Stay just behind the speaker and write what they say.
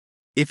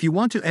If you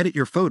want to edit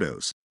your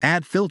photos,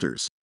 add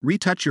filters,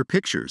 retouch your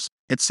pictures,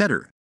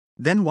 etc.,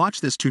 then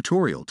watch this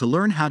tutorial to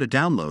learn how to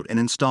download and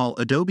install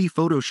Adobe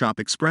Photoshop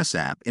Express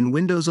app in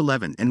Windows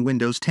 11 and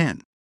Windows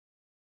 10.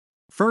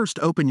 First,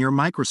 open your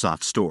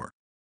Microsoft Store.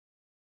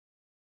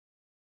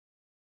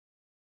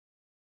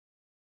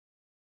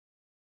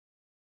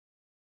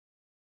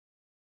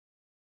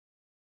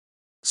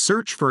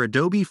 Search for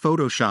Adobe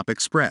Photoshop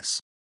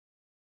Express.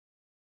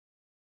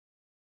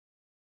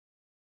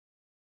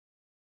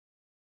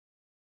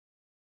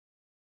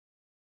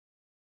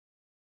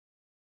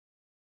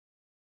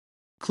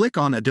 Click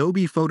on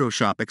Adobe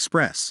Photoshop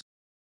Express.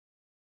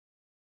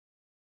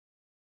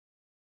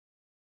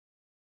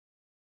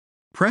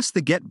 Press the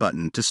Get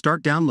button to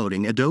start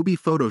downloading Adobe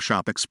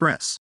Photoshop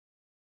Express.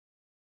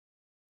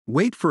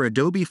 Wait for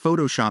Adobe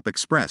Photoshop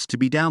Express to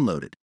be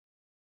downloaded.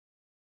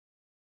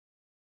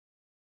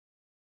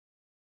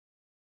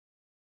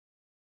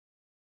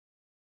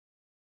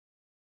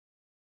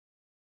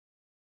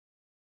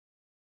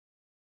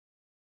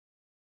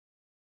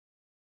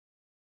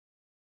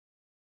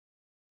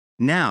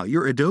 Now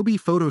your Adobe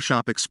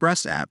Photoshop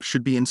Express app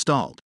should be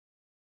installed.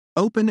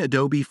 Open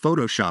Adobe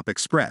Photoshop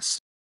Express.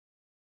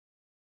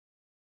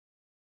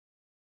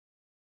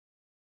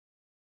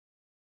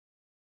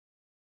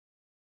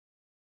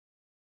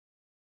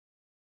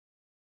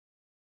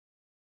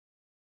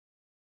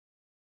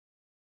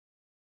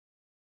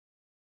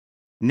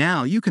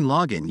 Now you can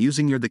log in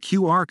using the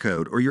QR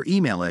code or your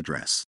email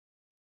address.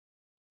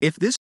 If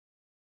this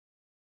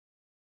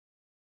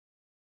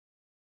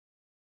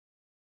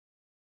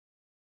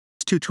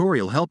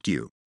tutorial helped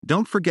you,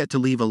 don't forget to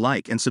leave a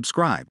like and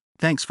subscribe.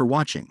 Thanks for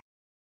watching.